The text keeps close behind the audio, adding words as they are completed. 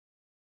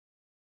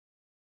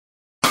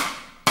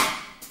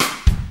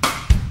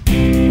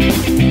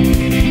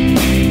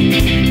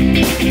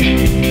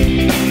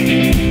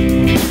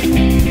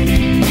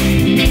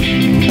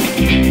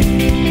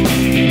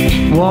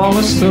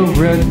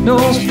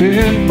red-nosed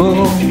pit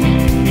bull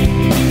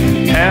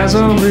has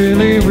a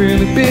really,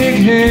 really big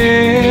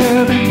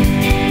head.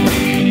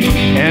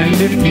 And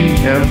if you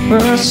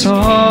ever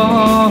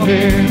saw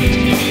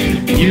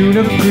it, you'd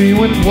agree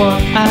with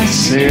what I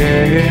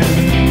said.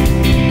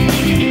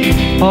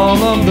 All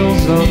of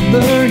those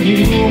other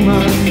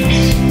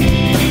humans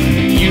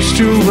used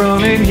to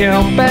run and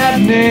yell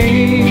bad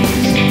names.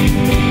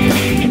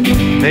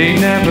 They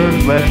never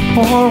let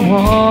poor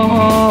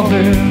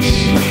Wallace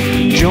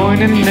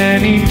join in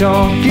any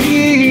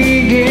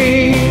donkey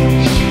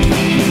games.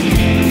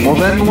 Well,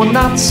 then one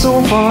not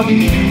so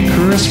foggy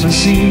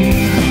Christmas Eve,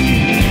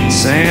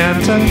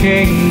 Santa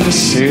came to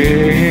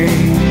say,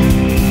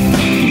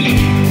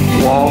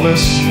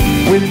 Wallace,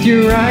 with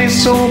your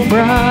eyes so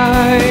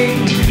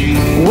bright,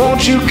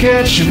 won't you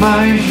catch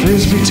my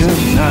frisbee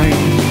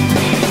tonight?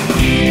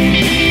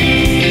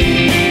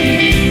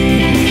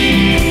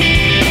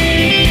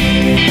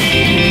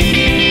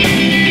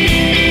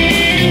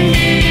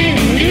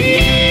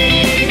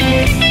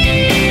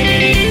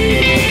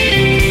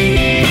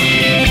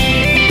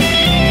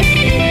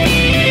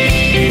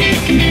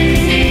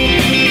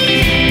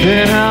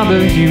 Then how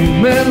the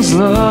humans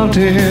loved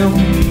him,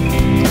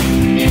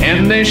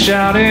 and they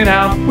shouted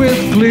out with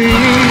glee,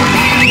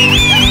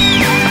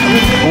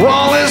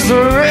 Wallace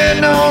the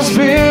red-nosed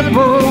pit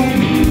bull,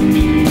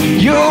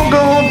 you'll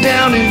go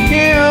down in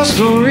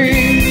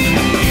history.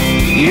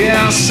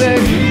 Yeah, I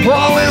said,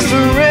 Wallace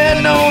the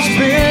red-nosed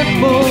pit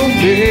bull,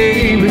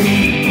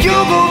 baby,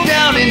 you'll go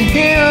down in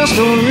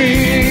history.